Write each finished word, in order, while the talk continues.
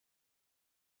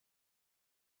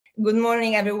Good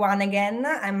morning, everyone. Again,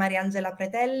 I'm Mariangela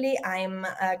Pretelli. I'm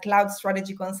a cloud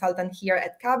strategy consultant here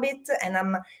at Cubbit, and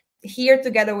I'm here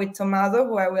together with Tommaso,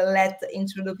 who I will let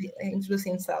introduce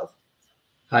himself.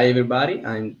 Hi everybody,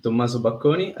 I'm Tommaso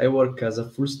Bacconi. I work as a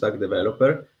full stack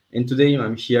developer, and today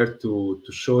I'm here to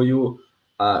show you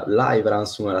a live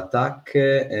ransomware attack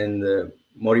and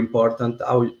more important,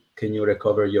 how can you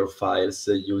recover your files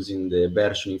using the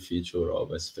versioning feature of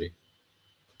S3.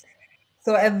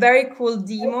 So a very cool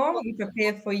demo we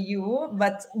prepared for you.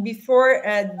 But before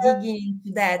digging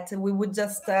into that, we would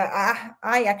just,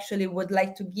 I actually would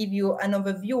like to give you an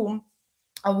overview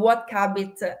of what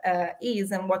Cubbit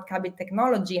is and what Cubbit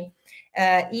technology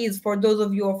is for those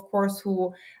of you, of course,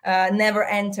 who never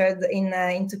entered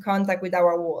into contact with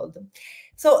our world.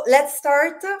 So let's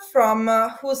start from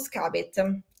who's Cubbit.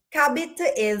 Cubbit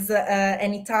is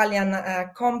an Italian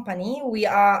company. We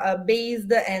are based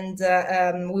and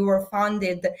we were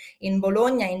founded in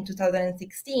Bologna in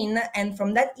 2016. And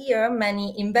from that year,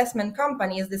 many investment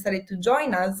companies decided to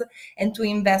join us and to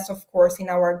invest, of course, in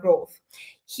our growth.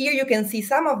 Here you can see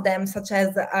some of them, such as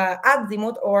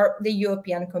Azimut or the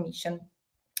European Commission.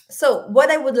 So what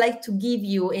I would like to give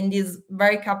you in this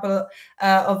very couple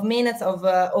of minutes of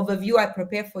overview I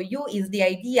prepare for you is the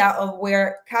idea of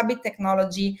where Cubbit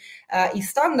technology is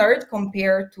standard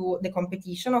compared to the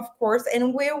competition, of course,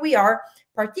 and where we are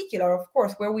particular, of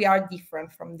course, where we are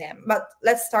different from them. But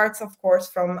let's start, of course,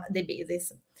 from the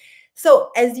basis.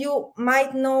 So as you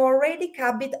might know already,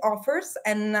 Cubbit offers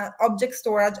an object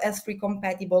storage S3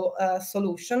 compatible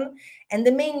solution. And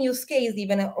the main use case,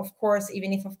 even if of course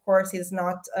is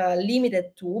not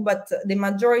limited to, but the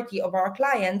majority of our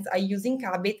clients are using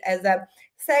Cubbit as a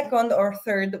second or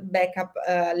third backup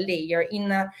layer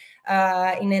in an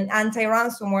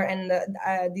anti-ransomware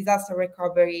and disaster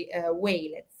recovery way,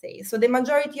 let's say. So the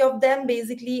majority of them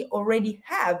basically already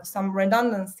have some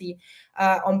redundancy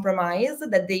on-premise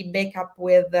that they back up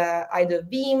with either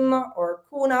Veeam or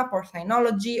QNAP or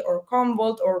Synology or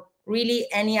Commvault or really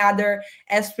any other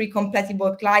S3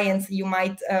 compatible clients you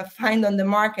might find on the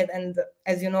market. And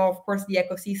as you know, of course, the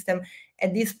ecosystem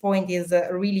at this point is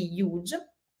really huge.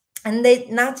 And they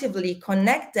natively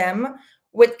connect them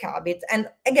with Cubbit. And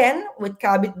again, with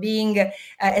Cubbit being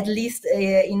at least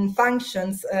in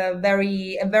functions a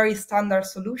very standard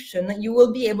solution, you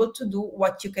will be able to do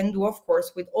what you can do, of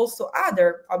course, with also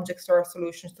other object storage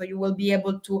solutions. So you will be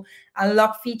able to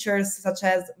unlock features such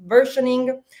as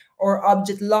versioning or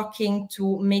object locking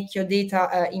to make your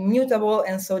data immutable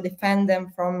and so defend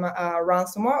them from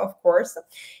ransomware, of course.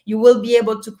 You will be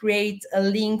able to create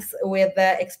links with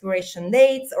expiration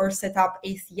dates or set up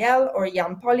ACL or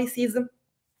YAM policies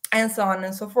and so on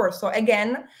and so forth. So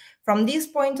again, from this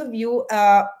point of view,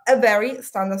 a very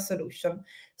standard solution.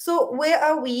 So where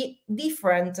are we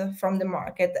different from the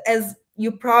market? As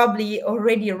you probably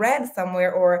already read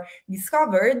somewhere or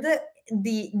discovered,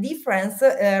 the difference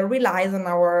relies on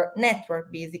our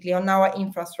network, basically, on our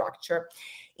infrastructure.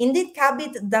 Indeed,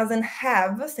 Cubbit doesn't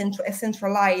have a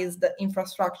centralized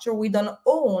infrastructure. We don't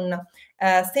own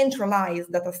a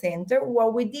centralized data center.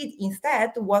 What we did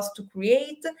instead was to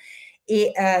create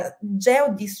a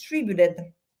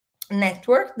geo-distributed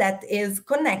network that is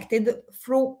connected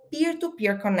through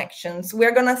peer-to-peer connections.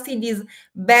 We're going to see this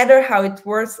better how it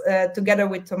works together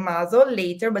with Tommaso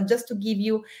later, but just to give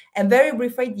you a very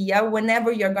brief idea,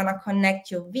 whenever you're going to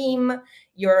connect your Veeam,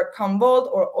 your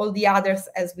Commvault, or all the others,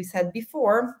 as we said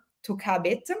before, to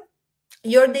Cubbit,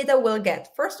 your data will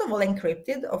get, first of all,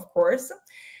 encrypted, of course.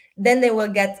 Then they will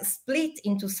get split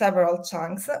into several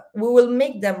chunks. We will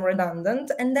make them redundant,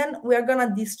 and then we are going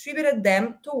to distribute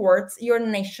them towards your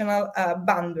national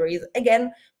boundaries.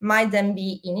 Again, might then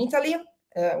be in Italy,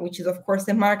 which is, of course,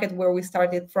 the market where we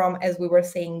started from, as we were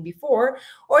saying before,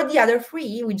 or the other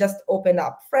three we just opened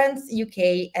up, France,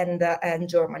 UK, and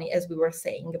Germany, as we were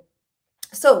saying.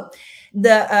 So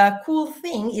the cool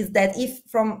thing is that if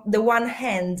from the one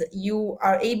hand you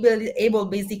are able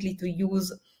basically to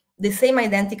use the same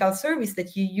identical service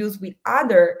that you use with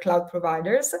other cloud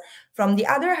providers, from the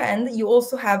other hand, you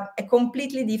also have a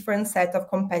completely different set of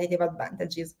competitive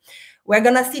advantages. We're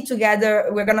going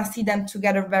to see them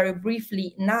together very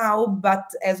briefly now, but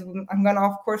as I'm going to,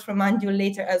 of course, remind you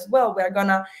later as well, we're going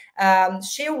to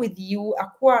share with you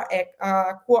a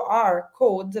QR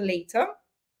code later,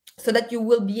 so that you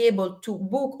will be able to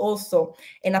book also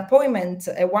an appointment,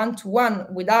 a one-to-one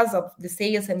with us of the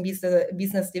sales and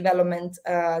business development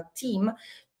team,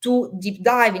 to deep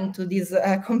dive into these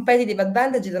competitive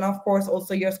advantages and, of course,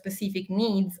 also your specific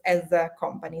needs as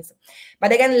companies.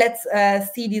 But again, let's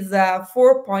see these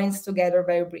 4 points together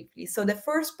very briefly. So the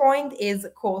first point is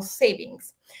cost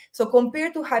savings. So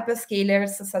compared to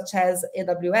hyperscalers such as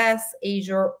AWS,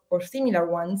 Azure, or similar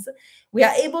ones, we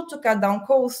are able to cut down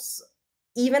costs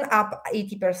even up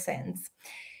 80%.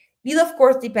 This, of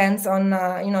course, depends on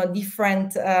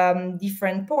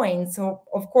different points. So,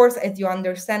 of course, as you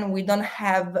understand, we don't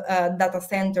have data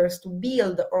centers to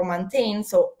build or maintain.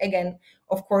 So, again,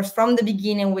 of course, from the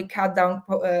beginning, we cut down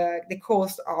the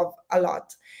cost of a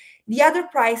lot. The other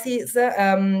prices,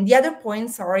 the other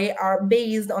points, are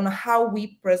based on how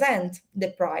we present the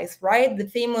price, right? The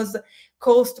famous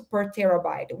cost per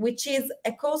terabyte, which is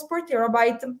a cost per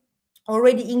terabyte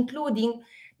already including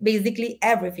basically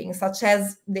everything, such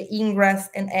as the ingress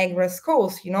and egress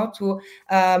costs, to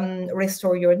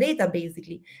restore your data,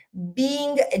 basically.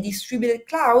 Being a distributed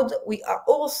cloud, we are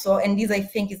also, and this I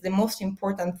think is the most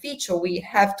important feature we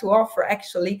have to offer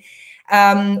actually,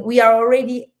 we are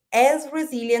already as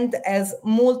resilient as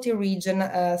multi-region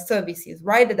services,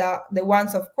 right? That are the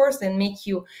ones, of course, that make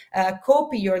you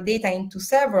copy your data into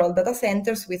several data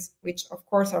centers, which of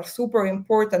course are super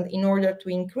important in order to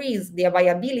increase the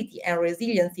availability and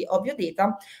resiliency of your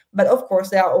data. But of course,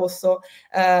 they are also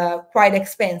quite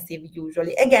expensive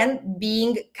usually. Again,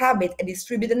 being Cubbit, a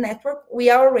distributed network, we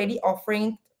are already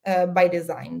offering by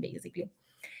design, basically.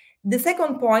 The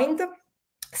second point,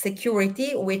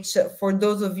 security, which for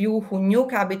those of you who knew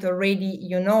Cubbit already,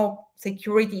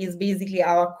 security is basically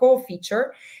our core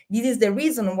feature. This is the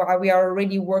reason why we are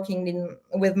already working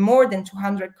with more than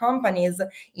 200 companies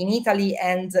in Italy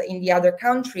and in the other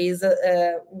countries,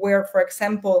 where, for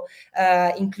example,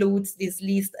 includes this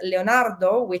list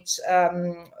Leonardo, which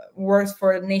works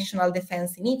for National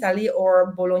Defense in Italy,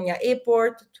 or Bologna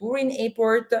Airport, Turin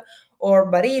Airport, or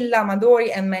Barilla,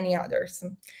 Amadori, and many others.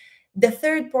 The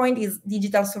third point is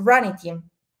digital sovereignty.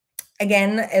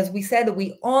 Again, as we said,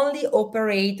 we only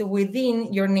operate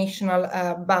within your national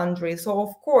boundaries. So,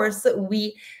 of course,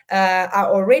 we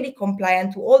are already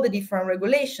compliant to all the different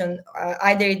regulations,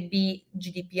 either it be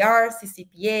GDPR,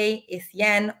 CCPA,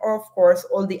 ACN, or, of course,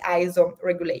 all the ISO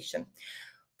regulation.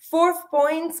 Fourth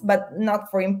point, but not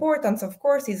for importance, of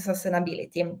course, is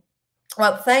sustainability.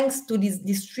 Well, thanks to this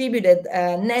distributed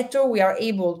network, we are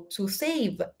able to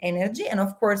save energy. And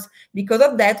of course, because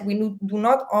of that, we do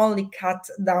not only cut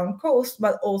down costs,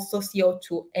 but also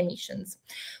CO2 emissions.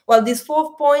 Well, these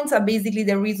 4 points are basically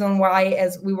the reason why,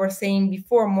 as we were saying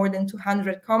before, more than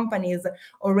 200 companies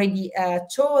already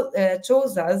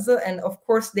chose us. And of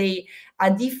course, they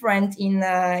are different in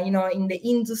the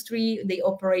industry they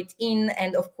operate in,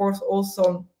 and of course,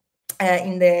 also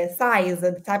in the size,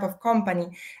 the type of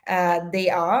company they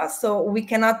are. So we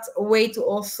cannot wait to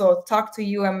also talk to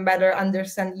you and better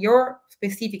understand your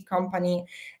specific company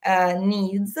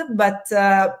needs. But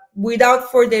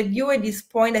without further ado, at this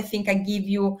point, I think I give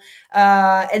you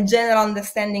a general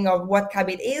understanding of what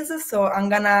Cubbit is. So I'm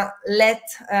gonna let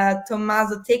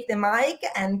Tommaso take the mic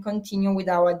and continue with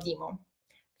our demo.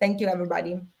 Thank you,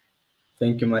 everybody.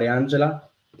 Thank you, Mariangela.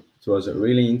 It was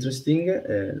really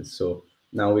interesting. So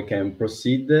now we can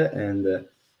proceed and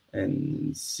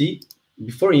see.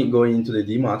 Before going into the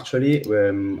demo, actually,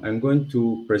 I'm going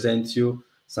to present you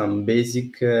some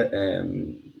basic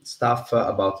stuff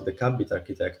about the Cubbit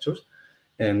architecture.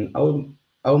 And how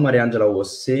Mariangela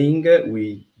was saying,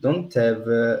 we don't have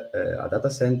a data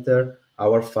center.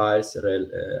 Our files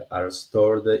are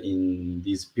stored in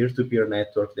this peer-to-peer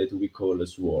network that we call a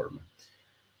swarm.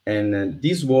 And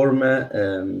this swarm,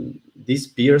 these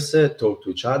peers talk to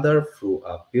each other through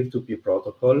a peer-to-peer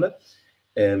protocol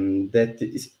that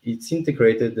it's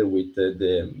integrated with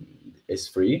the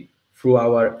S3 through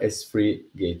our S3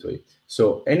 gateway.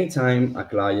 So anytime a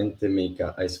client make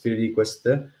a S3 request,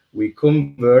 we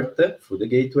convert through the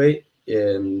gateway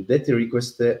that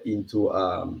request into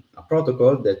a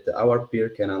protocol that our peer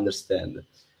can understand.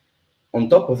 On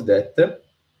top of that,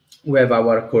 we have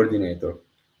our coordinator.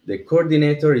 The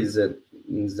coordinator is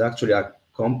actually a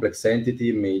complex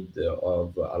entity made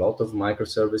of a lot of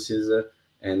microservices,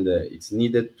 and it's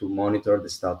needed to monitor the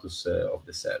status of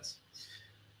the cells.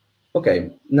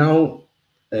 Okay, now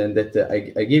that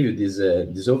I gave you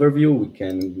this overview, we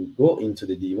can go into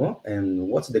the demo. And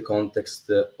what's the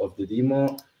context of the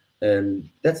demo?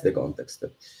 That's the context.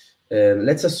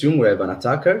 Let's assume we have an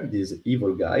attacker, this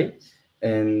evil guy,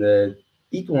 and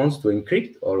it wants to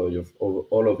encrypt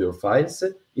all of your files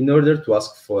in order to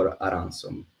ask for a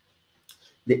ransom.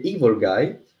 The evil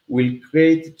guy will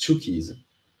create two keys,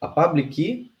 a public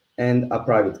key and a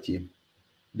private key.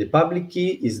 The public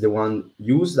key is the one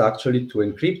used actually to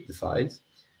encrypt the files,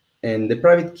 and the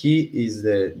private key is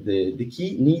the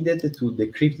key needed to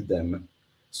decrypt them.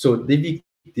 So the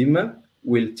victim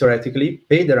will theoretically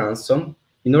pay the ransom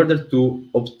in order to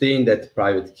obtain that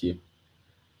private key.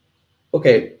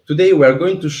 Okay, today we are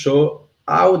going to show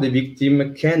how the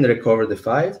victim can recover the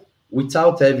file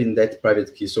without having that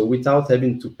private key, so without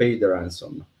having to pay the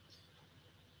ransom.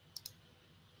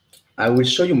 I will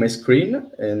show you my screen,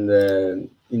 and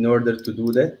in order to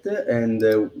do that, and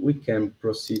we can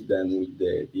proceed then with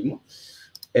the demo.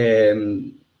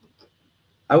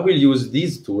 I will use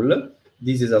this tool.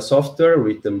 This is a software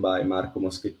written by Marco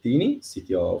Moschettini,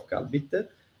 CTO of Cubbit,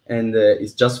 and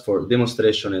it's just for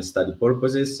demonstration and study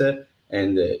purposes,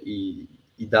 and he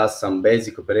does some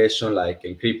basic operation like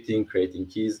encrypting, creating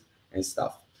keys, and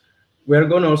stuff. We are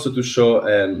going also to show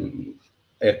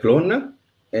a clone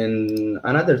and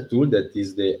another tool that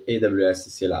is the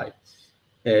AWS CLI.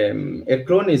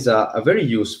 Airclone is a very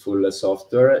useful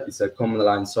software. It's a command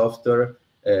line software.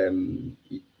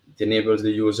 It enables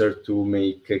the user to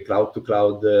make a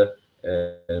cloud-to-cloud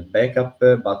backup,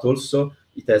 but also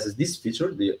it has this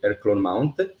feature, the Airclone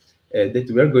mount, that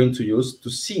we are going to use to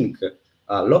sync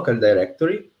a local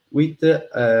directory with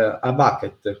a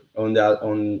bucket on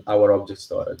our object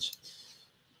storage.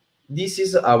 This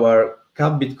is our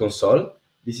Cubbit console.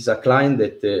 This is a client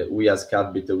that we as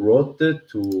Cubbit wrote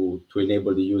to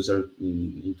enable the user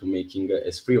into making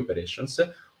S3 operations,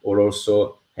 or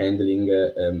also handling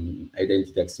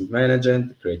identity access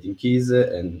management, creating keys,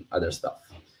 and other stuff.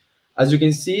 As you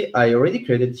can see, I already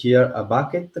created here a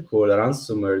bucket called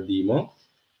Ransomware demo,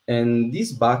 and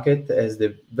this bucket has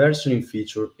the versioning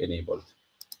feature enabled.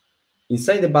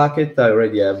 Inside the bucket, I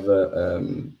already have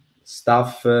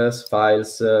stuff,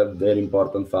 files, very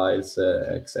important files,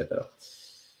 etc.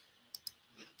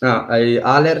 Now, I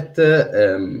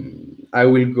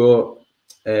will go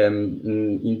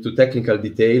into technical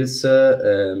details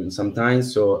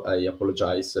sometimes, so I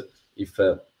apologize if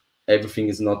everything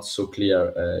is not so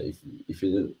clear, if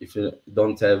you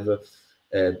don't have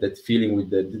that feeling with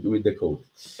the code.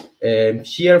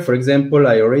 Here, for example,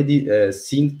 I already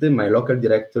synced my local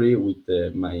directory with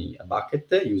my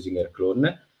bucket using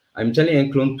Airclone. I'm telling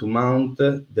Airclone to mount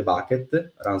the bucket,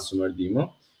 ransomware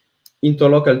demo, into a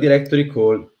local directory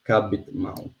called Cubbit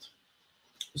mount.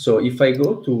 So if I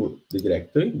go to the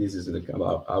directory, this is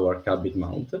our Cubbit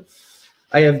mount,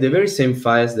 I have the very same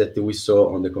files that we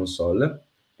saw on the console.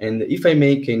 And if I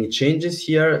make any changes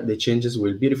here, the changes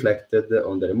will be reflected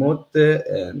on the remote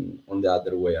and on the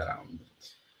other way around.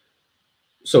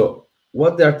 So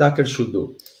what the attacker should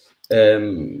do?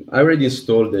 I already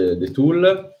installed the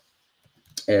tool.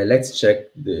 Let's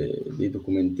check the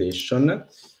documentation.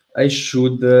 I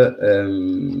should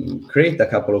create a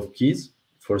couple of keys,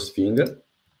 first thing.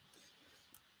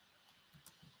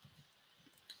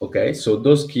 Okay, so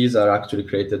those keys are actually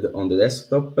created on the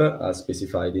desktop as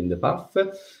specified in the path.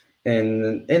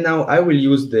 And now I will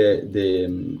use the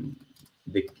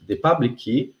public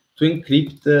key to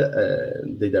encrypt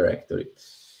the directory.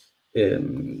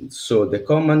 So the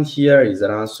command here is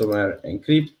ransomware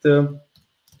encrypt,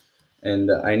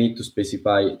 and I need to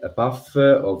specify a path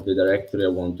of the directory I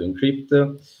want to encrypt.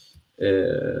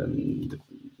 The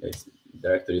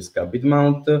directory is Cubbit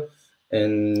mount,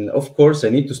 and of course I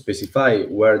need to specify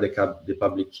where the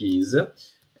public key is,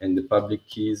 and the public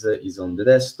key is on the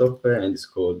desktop and it's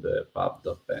called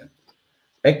pub.pen.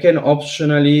 I can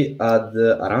optionally add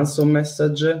a ransom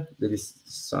message. That is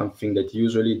something that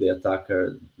usually the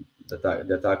attackers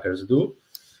do.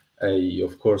 I,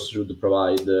 of course, should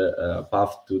provide a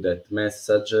path to that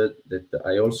message that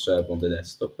I also have on the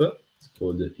desktop. It's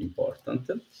called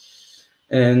important.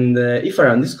 And if I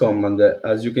run this command,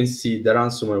 as you can see, the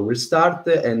ransomware will start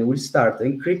and will start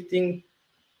encrypting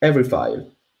every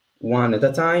file one at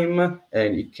a time.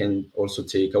 And it can also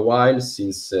take a while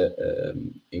since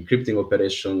encrypting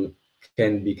operation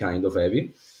can be kind of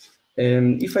heavy.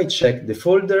 And if I check the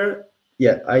folder,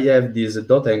 yeah, I have these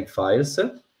 .enc files,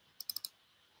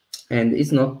 and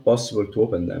it's not possible to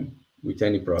open them with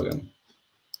any program.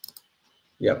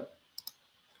 Yep,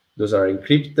 those are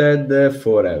encrypted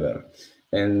forever.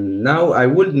 And now I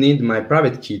would need my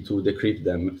private key to decrypt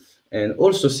them. And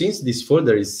also, since this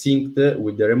folder is synced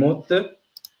with the remote,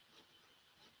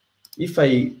 if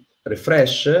I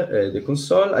refresh the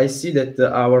console, I see that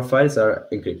our files are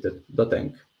encrypted,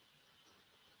 .enc.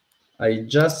 I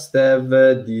just have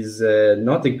this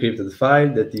not encrypted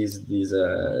file that is this,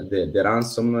 the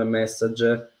ransom message,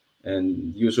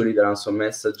 and usually the ransom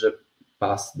message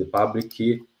pass the public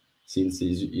key since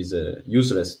it is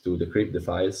useless to decrypt the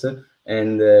files,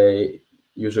 and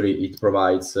usually it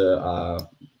provides an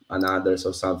address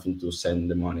or something to send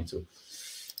the money to.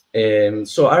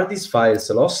 So are these files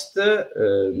lost?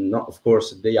 No, of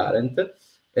course they aren't,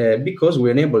 because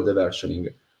we enable the versioning.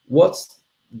 What's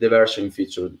the versioning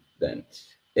feature then?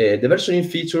 The versioning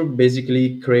feature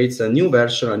basically creates a new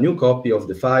version, a new copy of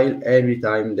the file every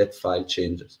time that file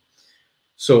changes.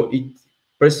 So it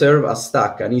preserves a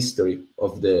stack, an history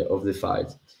of the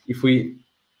files. If we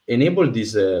enable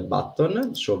this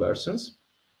button, show versions,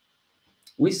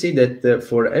 we see that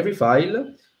for every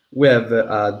file we have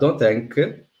a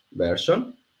 .enc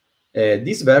version.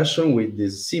 This version with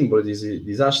this symbol, this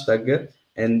hashtag,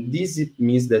 and this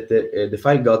means that the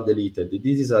file got deleted.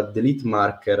 This is a delete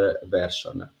marker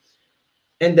version.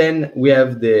 And then we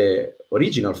have the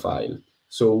original file.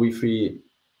 So if we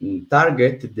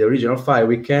target the original file,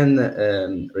 we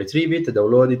can retrieve it,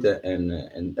 download it,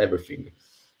 and everything.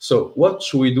 So what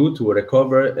should we do to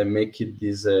recover and make it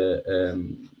this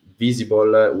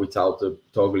visible without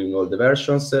toggling all the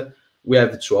versions? We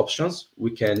have two options.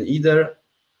 We can either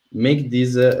make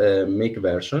this main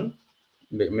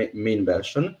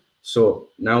version. So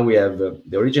now we have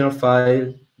the original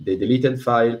file, the deleted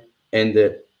file, and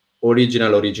the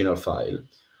original file.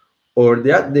 Or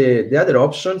the other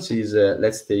options is,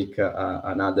 let's take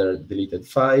another deleted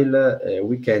file.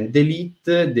 We can delete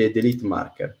the delete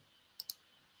marker.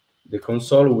 The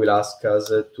console will ask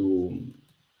us to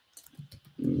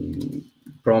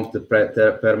prompt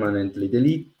permanently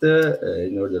delete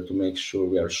in order to make sure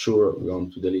we are sure we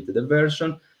want to delete the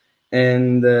version.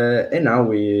 And now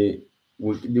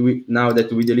now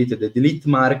that we deleted the delete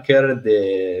marker,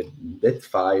 that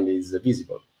file is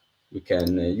visible. We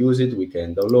can use it, we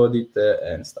can download it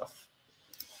and stuff.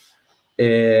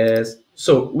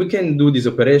 So we can do this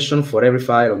operation for every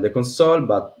file on the console,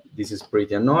 but this is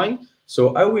pretty annoying.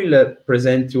 So I will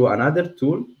present you another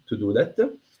tool to do that,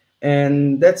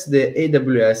 and that's the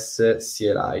AWS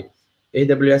CLI.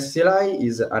 AWS CLI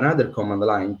is another command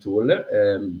line tool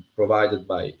provided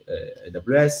by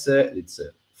AWS. It's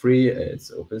free,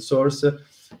 it's open source,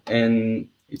 and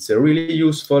it's really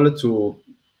useful to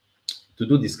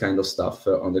do this kind of stuff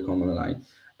on the command line.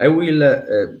 I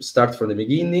will start from the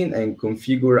beginning and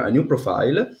configure a new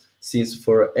profile, since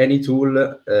for any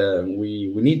tool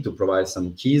we need to provide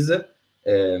some keys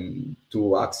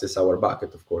to access our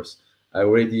bucket, of course. I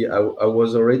already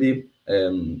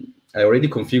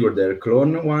configured the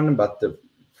clone one, but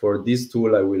for this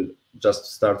tool I will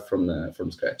just start from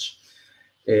scratch.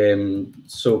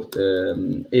 AWS,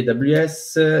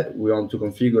 we want to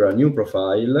configure a new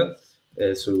profile,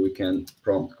 so we can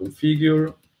prompt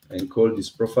configure and call this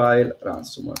profile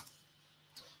ransomware.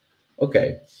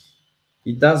 Okay,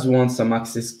 it does want some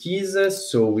access keys,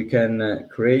 so we can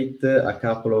create a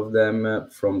couple of them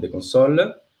from the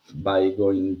console by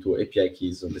going to API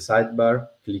keys on the sidebar,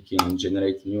 clicking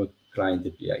generate new client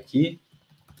API key.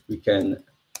 We can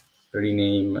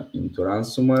rename into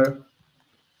ransomware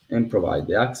and provide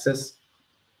the access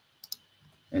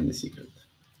and the secret.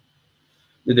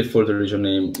 The default region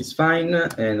name is fine,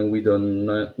 and we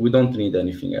don't need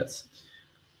anything else.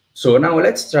 So now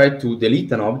let's try to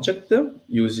delete an object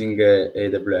using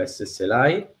AWS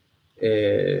CLI.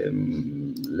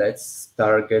 Let's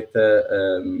target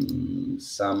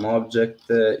some object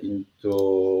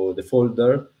into the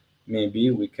folder. Maybe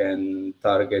we can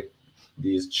target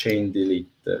this chain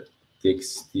delete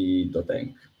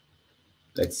txt.enc,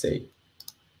 let's say.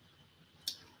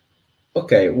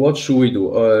 Okay, what should we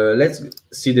do? Let's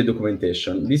see the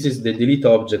documentation. This is the delete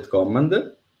object command.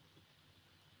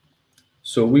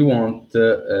 So we want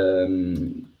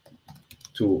to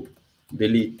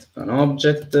delete an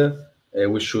object.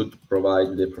 We should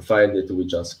provide the profile that we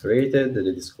just created, that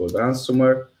is called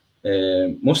ransomware.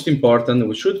 Most important,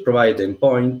 we should provide the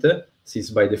endpoint, since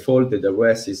by default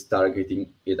AWS is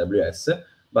targeting AWS,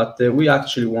 but we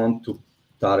actually want to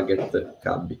target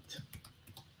Cubbit.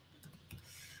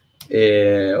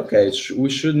 Okay, we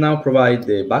should now provide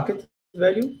the bucket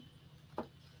value,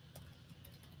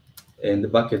 and the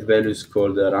bucket value is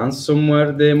called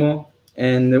ransomware demo,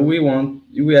 and we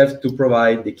have to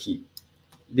provide the key.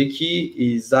 The key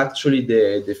is actually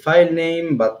the file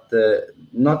name, but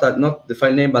not the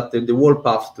file name, but the whole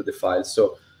path to the file.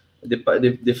 So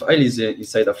the file is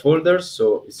inside a folder,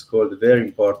 so it's called very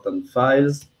important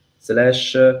files /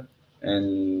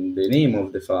 and the name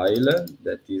of the file,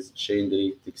 that is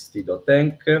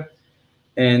chain.txt.enc,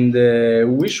 and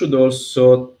we should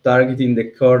also target in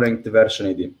the current version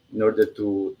ID in order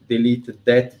to delete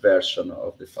that version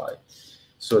of the file.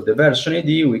 So the version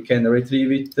ID, we can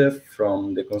retrieve it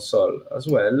from the console as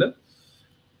well,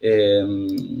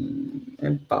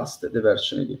 and pass the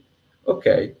version ID.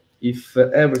 Okay, if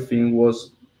everything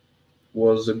was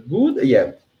good,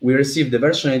 yeah, we received the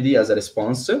version ID as a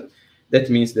response. that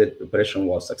means that the operation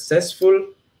was successful.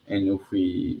 And if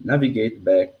we navigate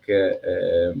back,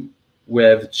 we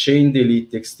have chain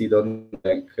delete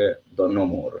txt.bank, no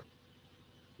more.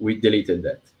 We deleted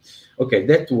that. Okay,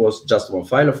 that was just one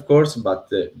file, of course, but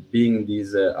being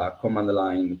this command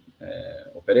line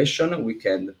operation, we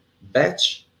can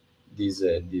batch this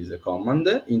command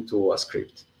into a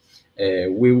script. I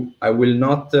will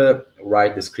not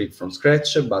write the script from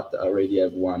scratch, but I already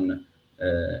have one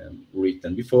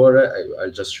written before.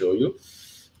 I'll just show you.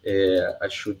 I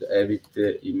should have it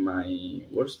in my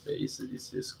workspace.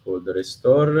 This is called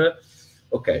restore.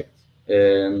 Okay.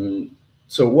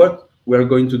 So what we're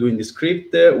going to do in the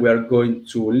script, we are going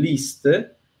to list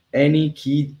any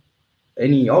key,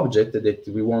 any object that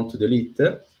we want to delete.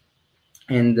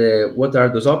 And what are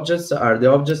those objects? Are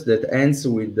the objects that ends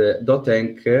with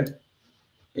 .enc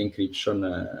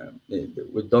encryption,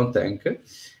 with .enc,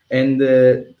 and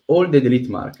all the delete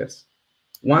markers.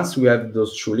 Once we have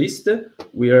those two lists,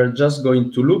 we are just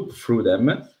going to loop through them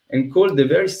and call the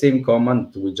very same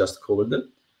command we just called,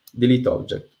 delete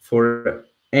object, for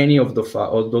any of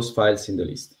those files in the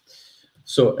list.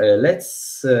 So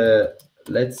let's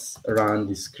run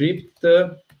the script.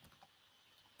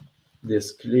 The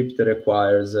script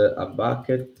requires a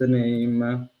bucket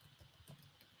name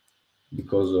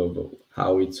because of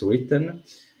how it's written.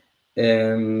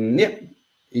 Yeah,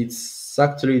 it's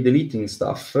actually deleting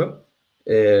stuff.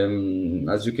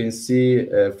 As you can see,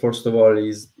 first of all,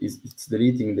 it's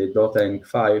deleting the .enc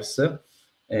files,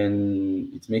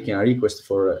 and it's making a request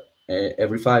for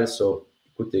every file, so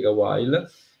it could take a while,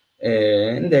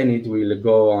 and then it will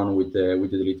go on with the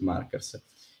delete markers.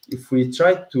 If we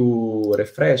try to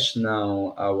refresh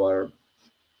now our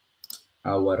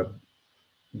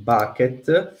bucket,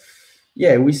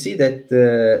 yeah, we see that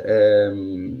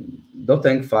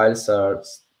 .enc files are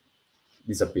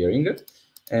disappearing,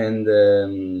 and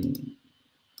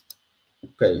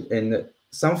okay, and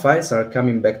some files are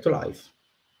coming back to life.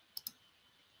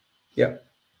 Yeah,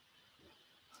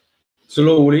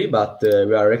 slowly, but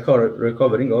we are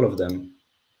recovering all of them.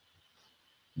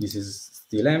 This is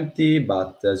still empty,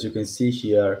 but as you can see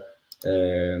here,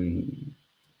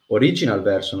 original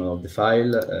version of the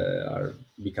file are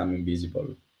becoming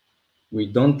visible. We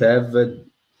don't have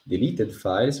deleted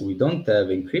files. We don't have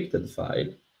encrypted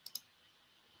file.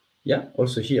 Yeah,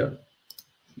 also here,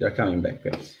 they're coming back.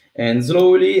 And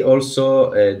slowly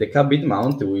also the Cubbit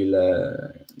mount will,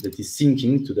 that is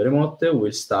syncing to the remote,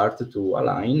 will start to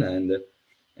align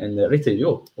and retrieve.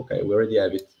 Oh, okay, we already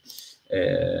have it.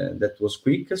 That was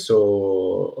quick.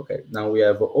 So, okay, now we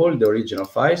have all the original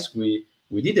files. We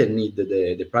didn't need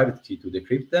the private key to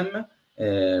decrypt them.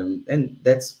 And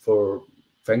that's for,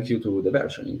 thank you to the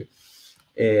versioning.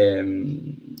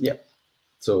 Yeah,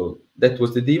 so that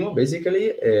was the demo,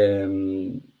 basically.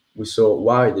 We saw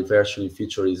why the versioning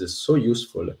feature is so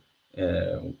useful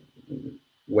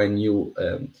when you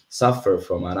suffer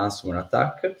from a ransomware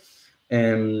attack.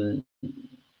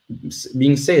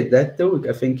 Being said that,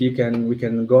 I think we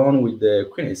can go on with the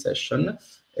Q&A session.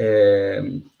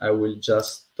 I will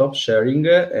just stop sharing,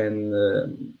 and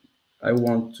I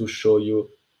want to show you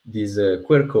this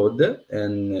QR code.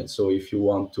 And so if you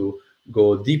want to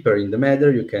go deeper in the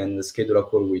matter, you can schedule a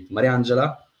call with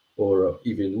Mariangela or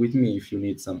even with me if you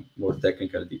need some more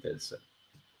technical details.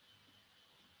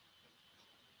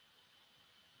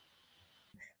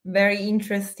 Very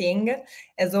interesting,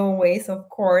 as always, of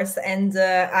course. And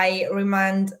I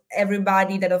remind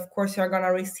everybody that, of course, you're going to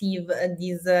receive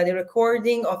the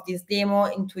recording of this demo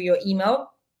into your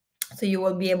email. So you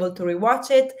will be able to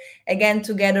rewatch it again,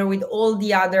 together with all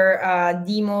the other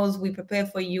demos we prepare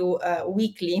for you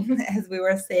weekly, as we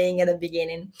were saying at the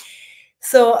beginning.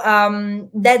 So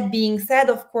that being said,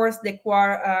 of course, the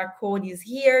QR code is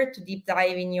here to deep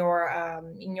dive in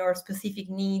your specific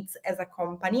needs as a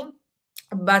company.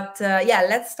 But yeah,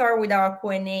 let's start with our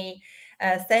Q&A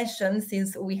session,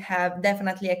 since we have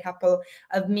definitely a couple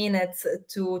of minutes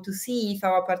to see if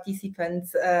our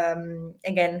participants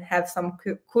again have some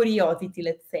curiosity,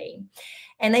 let's say.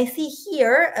 And I see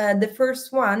here the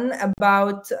first one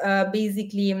about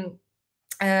basically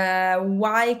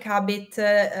why Cubbit,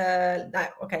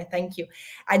 okay, thank you.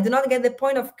 I do not get the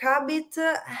point of Cubbit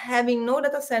having no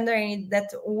data center in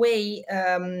that way,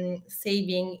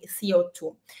 saving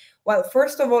CO2. Well,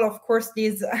 first of all, of course,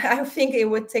 this, I think it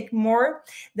would take more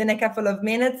than a couple of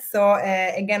minutes. So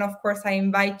again, of course, I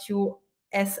invite you,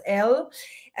 SL,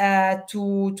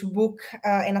 to book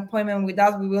an appointment with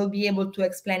us. We will be able to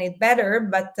explain it better,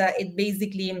 but it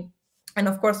basically, and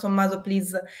of course, Tommaso,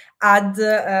 please add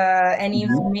any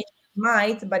information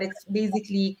might, but it's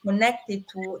basically connected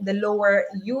to the lower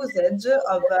usage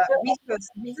of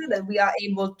resources that we are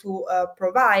able to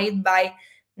provide by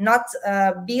not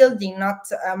building, not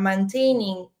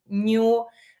maintaining new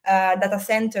data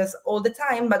centers all the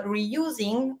time, but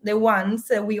reusing the ones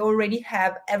that we already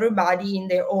have, everybody in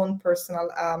their own personal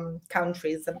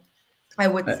countries. I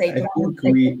would say. I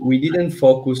think we didn't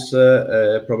focus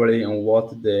probably on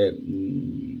what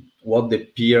the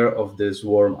peer of the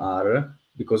swarm are,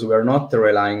 because we are not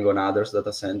relying on others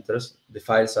data centers. The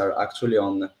files are actually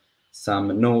on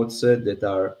some nodes that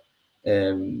are,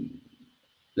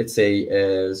 let's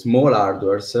say, small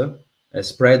hardwares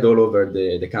spread all over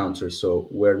the country. So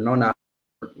we're not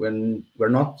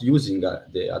using the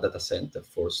data center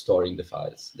for storing the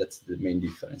files. That's the main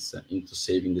difference into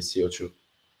saving the CO2.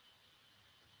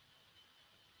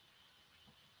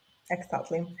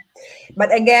 Exactly.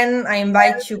 But again, I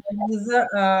invite you, please,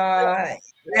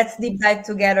 let's deep dive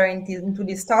together into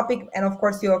this topic. And of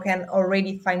course, you can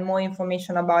already find more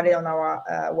information about it on our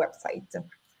website.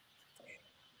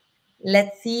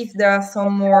 Let's see if there are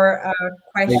some more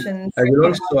questions. I will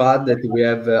also add that we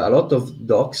have a lot of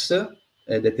docs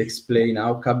that explain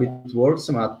how Cubbit works,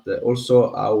 but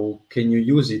also how can you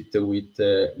use it with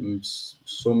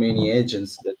so many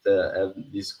agents that have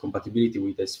this compatibility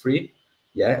with S3.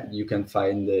 Yeah, you can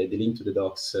find the link to the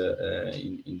docs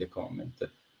in the comment.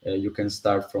 You can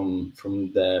start from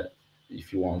there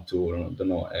if you want to,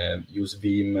 use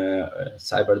Vim,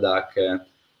 CyberDuck,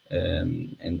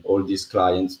 and all these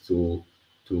clients to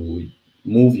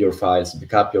move your files,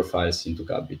 backup your files into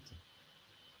Cubbit.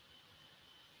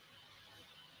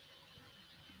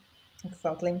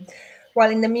 Exactly.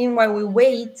 Well, in the meanwhile, we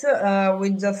wait.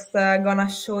 We're just gonna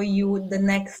show you the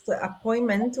next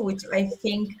appointment, which I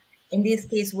think in this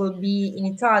case will be in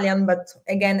Italian. But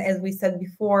again, as we said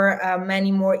before,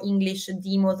 many more English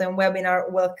demos and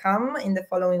webinar will come in the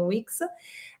following weeks.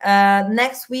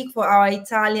 Next week for our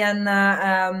Italian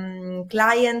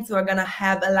clients, we're gonna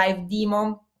have a live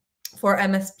demo for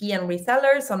MSP and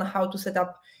resellers on how to set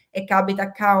up a Cubbit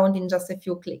account in just a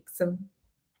few clicks.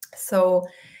 So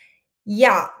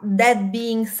yeah, that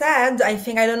being said, I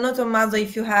think, I don't know, Tommaso,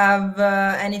 if you have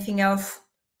anything else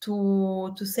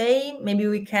to say. Maybe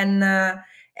we can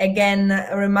again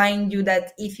remind you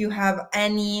that if you have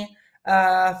any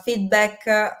feedback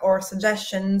or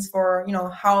suggestions for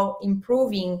how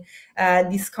improving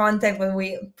this content when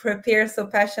we prepare so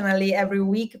passionately every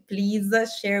week, please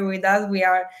share with us. We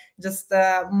are just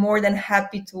more than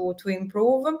happy to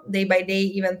improve day by day,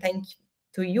 even thank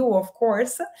to you, of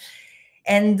course.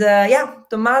 And yeah,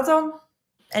 Tommaso,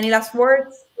 any last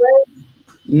words?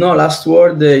 No, last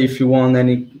word. If you want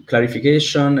any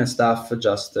clarification and stuff,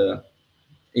 just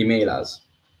email us.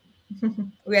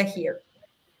 We are here.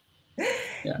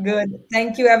 Yeah. Good.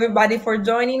 Thank you, everybody, for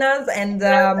joining us. And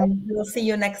we'll see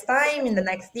you next time in the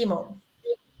next demo.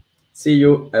 See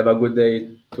you. Have a good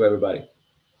day to everybody.